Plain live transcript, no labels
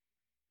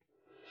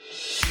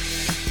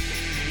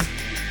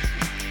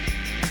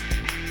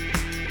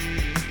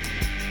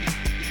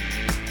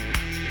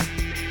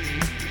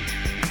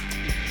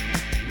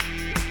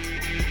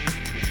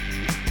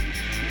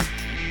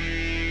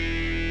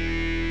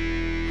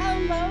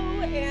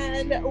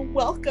and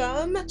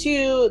welcome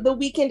to the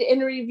Weekend in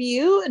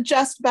Review.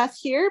 Just Beth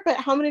here, but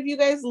how many of you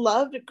guys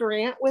loved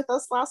Grant with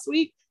us last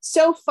week?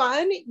 So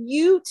fun.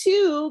 You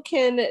too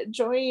can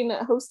join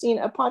hosting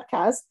a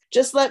podcast.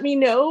 Just let me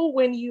know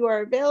when you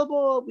are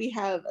available. We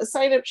have a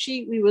sign-up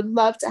sheet. We would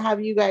love to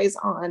have you guys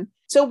on.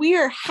 So we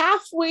are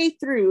halfway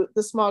through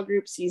the small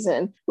group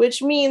season,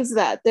 which means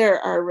that there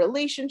are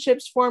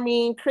relationships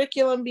forming,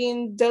 curriculum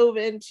being dove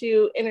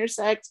into,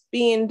 intersect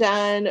being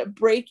done,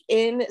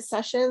 break-in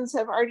sessions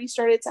have already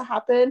started to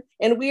happen.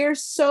 And we are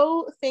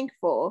so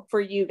thankful for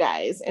you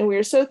guys. And we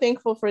are so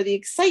thankful for the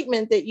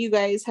excitement that you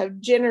guys have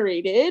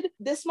generated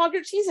this small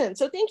group season.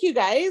 So thank you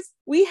guys.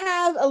 We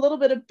have a little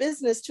bit of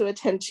business to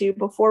attend to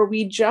before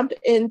we jump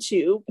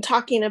into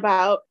talking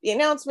about the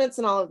announcements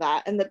and all of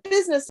that. And the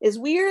business is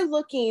we are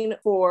looking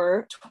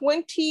for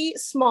 20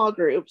 small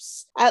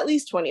groups, at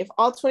least 20. If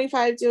all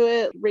 25 do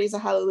it, raise a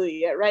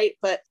hallelujah, right?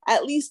 But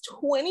at least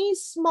 20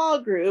 small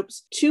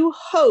groups to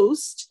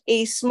host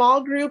a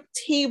small group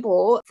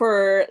table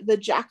for the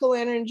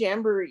Jack-o'-lantern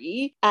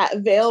Jamboree at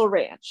Vail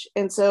Ranch.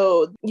 And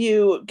so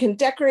you can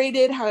decorate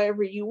it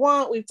however you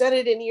want. We've done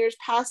it in years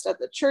past at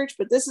the church,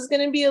 but this is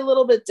going to be a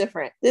little bit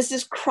different. This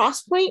is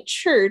Crosspoint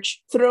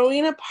Church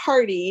throwing a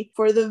party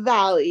for the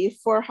Valley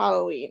for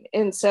Halloween.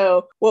 And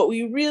so what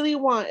we really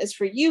want is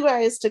for you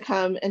guys to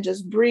come and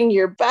just bring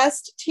your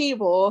best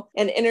table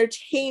and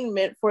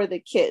entertainment for the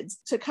kids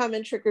to come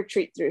and trick or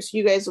treat through. So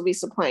you guys will be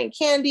supplying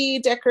candy,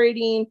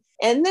 decorating.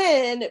 And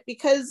then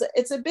because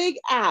it's a big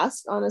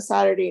ask on a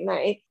Saturday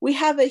night, we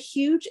have a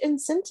huge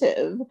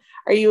incentive.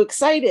 Are you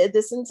excited?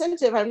 This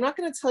incentive, I'm not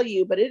going to tell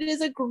you, but it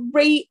is a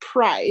great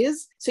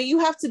prize. So you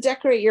have to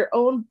decorate your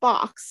own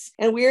box,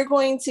 and we are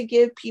going to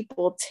give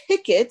people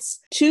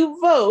tickets to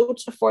vote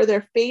for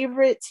their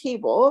favorite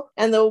table.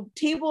 And the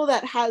table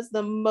that has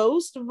the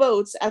most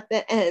votes at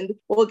the end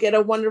will get a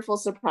wonderful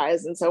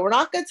surprise. And so we're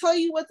not going to tell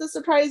you what the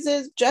surprise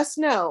is. Just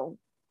know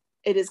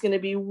it is going to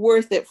be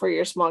worth it for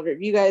your small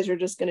group. You guys are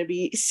just going to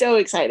be so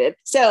excited.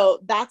 So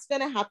that's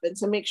going to happen.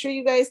 So make sure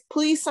you guys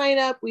please sign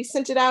up. We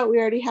sent it out. We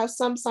already have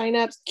some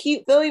signups.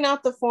 Keep filling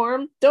out the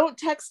form. Don't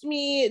text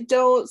me.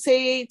 Don't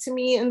say to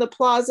me in the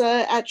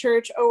plaza at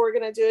church, oh, we're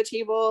going to do a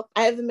table.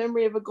 I have the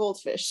memory of a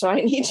goldfish. So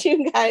I need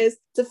you guys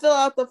to fill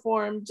out the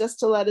form just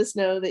to let us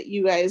know that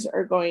you guys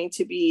are going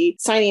to be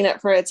signing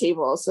up for a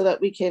table so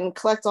that we can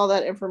collect all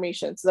that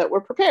information so that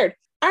we're prepared.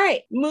 All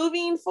right,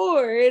 moving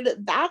forward,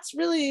 that's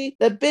really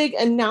the big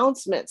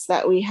announcements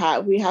that we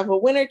have. We have a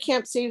winter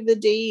camp save the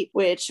date,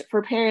 which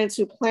for parents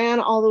who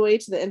plan all the way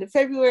to the end of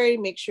February,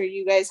 make sure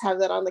you guys have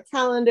that on the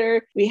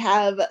calendar. We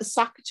have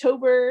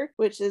Socktober,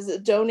 which is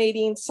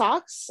donating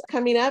socks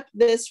coming up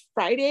this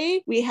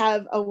Friday. We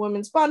have a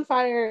women's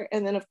bonfire.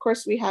 And then, of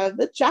course, we have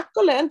the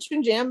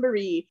Jack-o'-lantern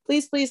Jamboree.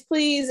 Please, please,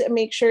 please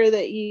make sure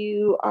that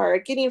you are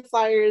getting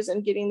flyers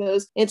and getting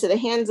those into the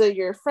hands of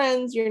your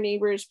friends, your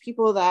neighbors,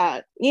 people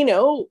that,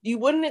 you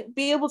wouldn't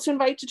be able to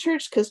invite to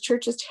church because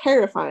church is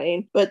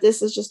terrifying, but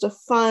this is just a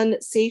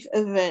fun, safe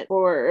event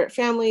for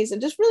families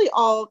and just really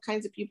all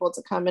kinds of people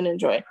to come and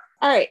enjoy.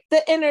 All right,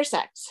 the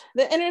Intersect.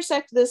 The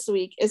Intersect this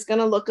week is going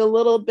to look a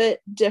little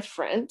bit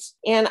different.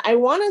 And I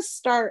want to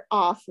start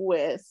off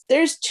with,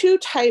 there's two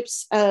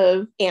types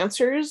of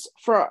answers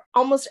for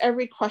almost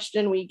every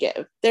question we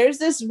give. There's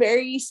this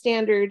very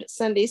standard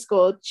Sunday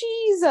school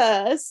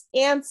Jesus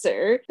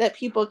answer that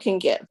people can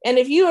give. And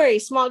if you are a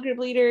small group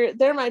leader,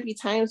 there might be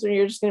times when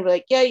you're just going to be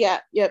like,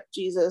 yep,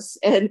 Jesus,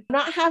 and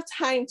not have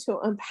time to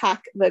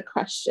unpack the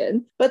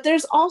question. But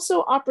there's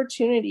also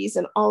opportunities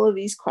in all of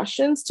these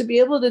questions to be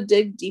able to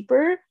dig deeper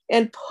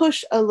and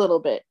push a little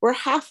bit. We're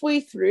halfway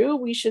through.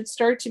 We should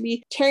start to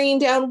be tearing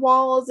down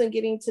walls and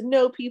getting to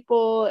know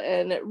people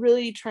and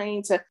really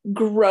trying to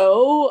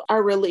grow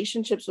our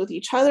relationships with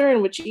each other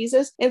and with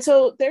Jesus. And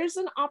so there's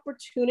an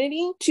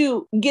opportunity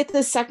to get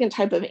the second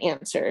type of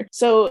answer.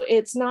 So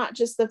it's not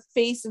just the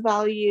face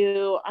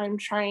value, I'm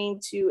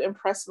trying to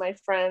impress my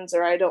friends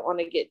or I don't want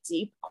to get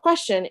deep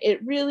question.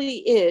 It really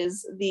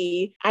is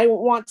I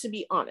want to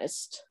be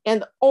honest.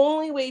 And the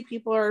only way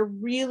people are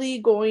really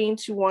going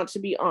to want to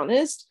be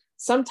honest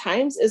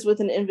sometimes is with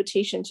an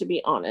invitation to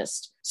be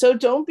honest. So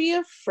don't be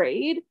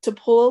afraid to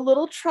pull a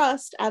little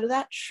trust out of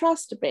that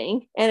trust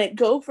bank and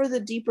go for the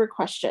deeper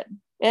question.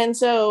 And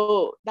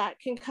so that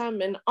can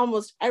come in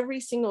almost every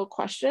single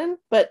question,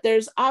 but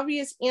there's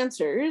obvious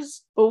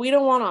answers, but we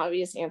don't want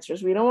obvious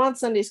answers. We don't want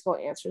Sunday school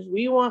answers.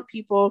 We want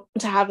people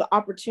to have the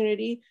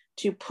opportunity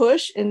to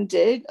push and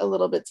dig a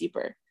little bit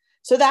deeper.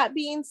 So that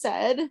being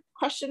said,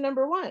 question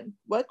number one,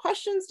 what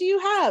questions do you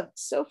have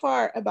so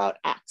far about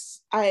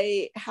Acts?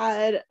 I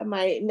had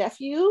my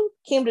nephew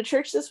came to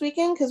church this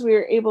weekend because we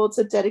were able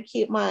to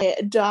dedicate my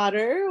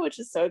daughter, which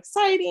is so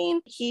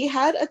exciting. He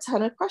had a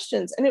ton of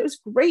questions and it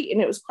was great.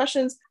 And it was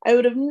questions I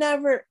would have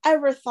never,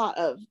 ever thought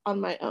of on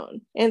my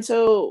own. And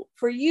so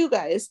for you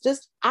guys,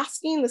 just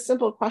asking the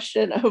simple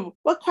question of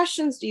what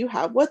questions do you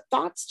have? What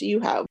thoughts do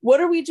you have?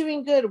 What are we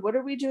doing good? What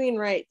are we doing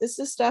right? This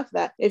is stuff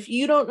that if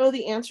you don't know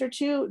the answer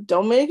to,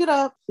 don't make it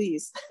up,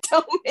 please.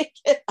 Don't make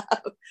it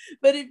up.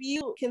 But if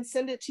you can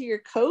send it to your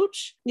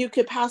coach, you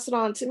could pass it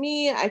on to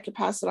me. I could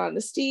pass it on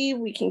to Steve.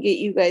 We can get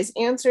you guys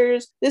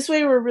answers. This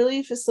way, we're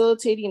really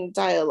facilitating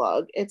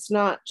dialogue. It's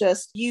not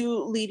just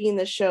you leading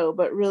the show,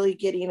 but really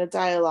getting a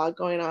dialogue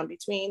going on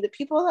between the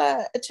people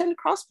that attend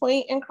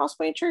Crosspoint and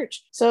Crosspoint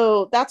Church.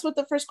 So that's what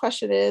the first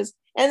question is.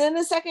 And then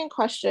the second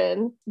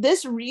question,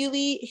 this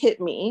really hit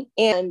me.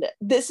 And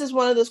this is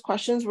one of those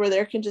questions where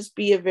there can just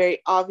be a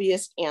very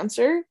obvious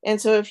answer.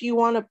 And so if you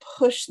want to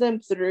push them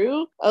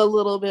through a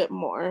little bit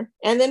more.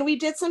 And then we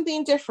did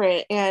something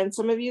different. And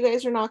some of you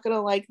guys are not going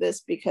to like this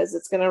because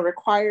it's going to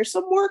require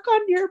some work on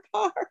your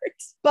part.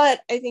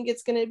 But I think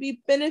it's going to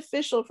be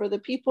beneficial for the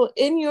people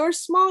in your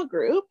small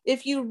group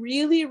if you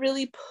really,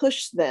 really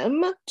push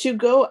them to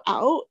go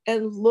out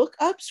and look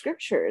up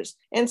scriptures.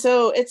 And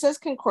so it says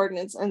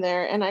concordance in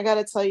there. And I got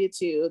to tell you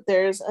too,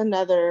 there's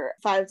another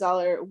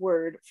 $5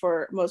 word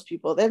for most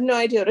people. They have no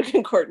idea what a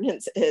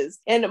concordance is.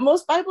 And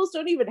most Bibles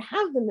don't even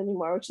have them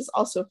anymore, which is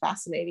also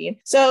fascinating.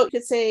 So you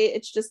could say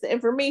it's just the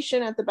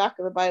information at the back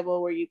of the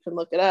Bible where you can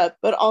look it up,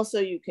 but also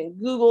you can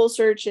Google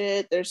search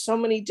it. There's so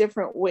many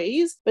different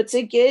ways, but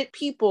to get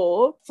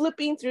people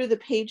flipping through the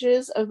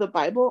pages of the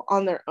Bible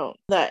on their own,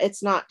 that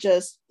it's not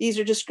just, these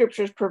are just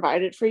scriptures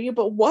provided for you,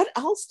 but what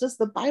else does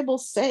the Bible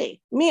say?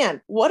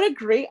 Man, what a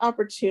great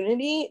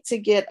opportunity to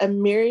get a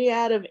myriad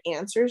of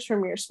answers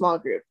from your small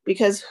group,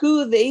 because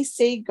who they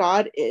say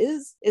God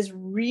is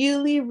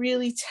really,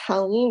 really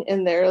telling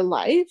in their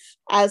life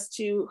as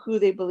to who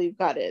they believe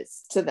God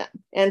is to them.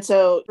 And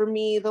so for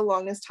me, the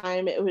longest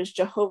time, it was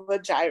Jehovah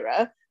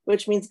Jireh,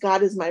 which means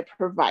God is my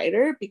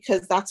provider,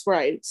 because that's where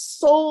I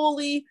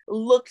solely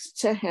looked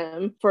to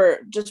him for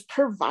just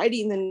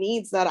providing the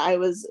needs that I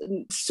was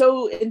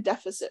so in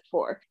deficit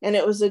for. And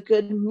it was a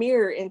good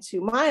mirror into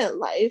my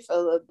life,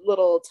 a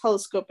little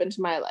telescope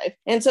into my life.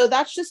 And so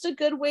that's just a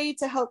good way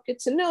to help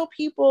get to know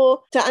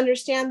people, to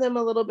understand them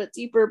a little bit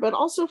deeper, but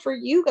also for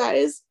you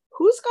guys,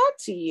 who's God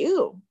to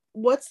you?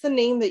 What's the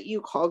name that you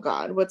call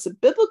God? What's a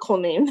biblical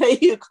name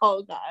that you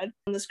call God?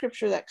 And the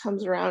scripture that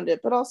comes around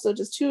it, but also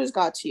just who is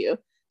God to you?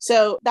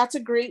 So that's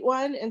a great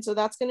one. And so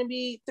that's going to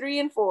be 3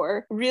 and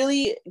 4.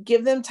 Really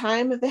give them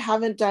time if they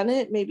haven't done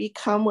it. Maybe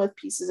come with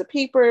pieces of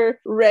paper,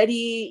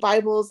 ready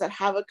Bibles that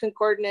have a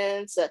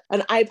concordance,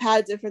 an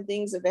iPad, different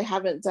things if they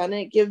haven't done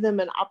it. Give them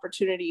an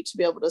opportunity to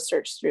be able to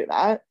search through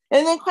that.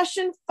 And then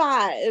question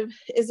 5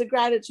 is a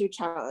gratitude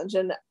challenge.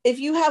 And if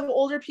you have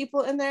older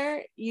people in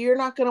there, you're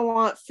not going to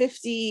want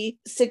 50,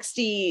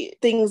 60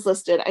 things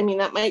listed. I mean,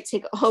 that might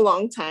take a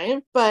long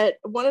time. But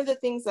one of the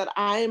things that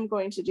I am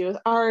going to do with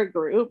our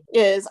group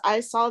is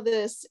I saw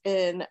this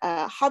in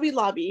Hobby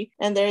Lobby,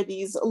 and there are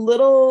these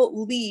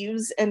little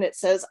leaves, and it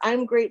says,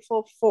 I'm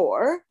grateful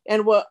for.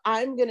 And what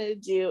I'm going to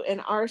do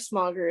in our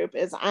small group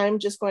is I'm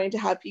just going to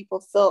have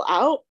people fill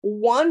out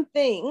one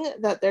thing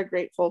that they're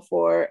grateful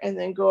for, and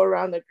then go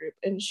around the group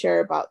and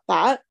share about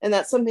that. And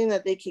that's something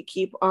that they could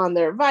keep on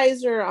their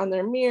visor, on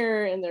their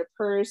mirror, in their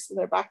purse, in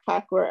their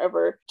backpack,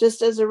 wherever,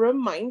 just as a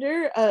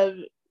reminder of,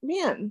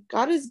 man,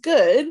 God is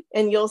good.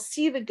 And you'll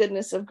see the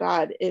goodness of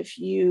God if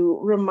you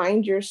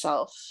remind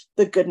yourself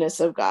the goodness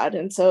of God.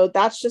 And so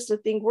that's just a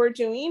thing we're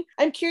doing.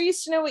 I'm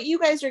curious to know what you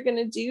guys are going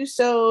to do.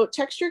 So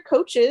text your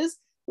coaches.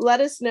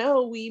 Let us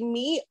know. We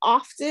meet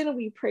often.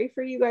 We pray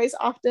for you guys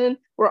often.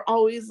 We're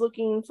always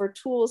looking for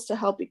tools to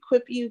help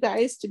equip you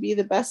guys to be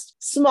the best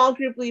small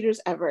group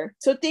leaders ever.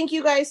 So thank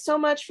you guys so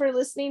much for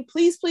listening.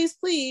 Please, please,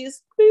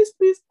 please, please,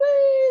 please,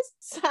 please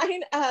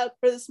sign up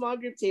for the small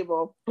group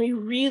table. We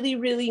really,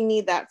 really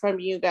need that from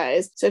you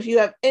guys. So if you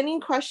have any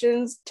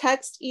questions,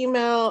 text,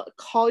 email,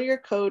 call your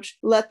coach,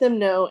 let them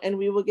know, and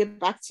we will get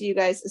back to you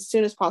guys as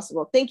soon as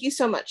possible. Thank you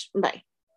so much. Bye.